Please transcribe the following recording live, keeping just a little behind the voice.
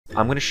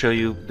I'm going to show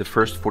you the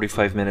first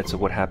 45 minutes of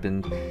what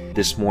happened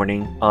this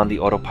morning on the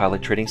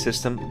autopilot trading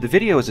system. The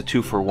video is a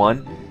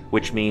 2-for-1,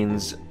 which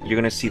means you're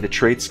going to see the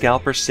Trade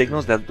Scalper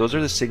signals. Those are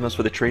the signals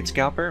for the Trade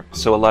Scalper.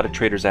 So a lot of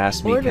traders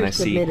ask me, can I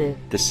see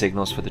the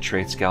signals for the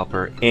Trade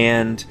Scalper?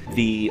 And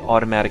the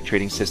automatic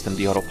trading system,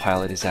 the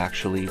autopilot, is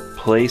actually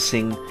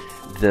placing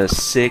the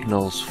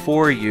signals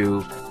for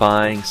you: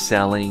 buying,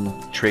 selling,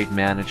 trade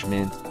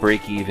management,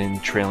 break even,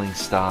 trailing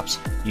stops,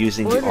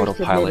 using the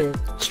autopilot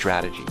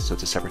strategy. So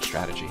it's a separate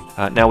strategy.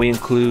 Now we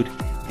include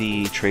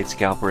the Trade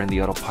Scalper and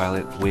the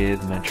autopilot with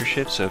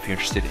mentorship. So if you're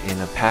interested in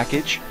a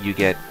package, you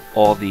get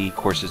all the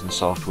courses and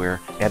software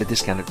at a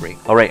discounted rate.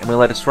 All right, I'm gonna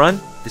let us run.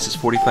 This is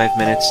 45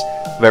 minutes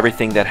of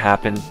everything that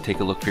happened. Take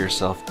a look for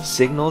yourself.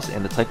 Signals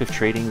and the type of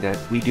trading that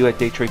we do at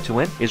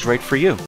DayTradeToWin is right for you.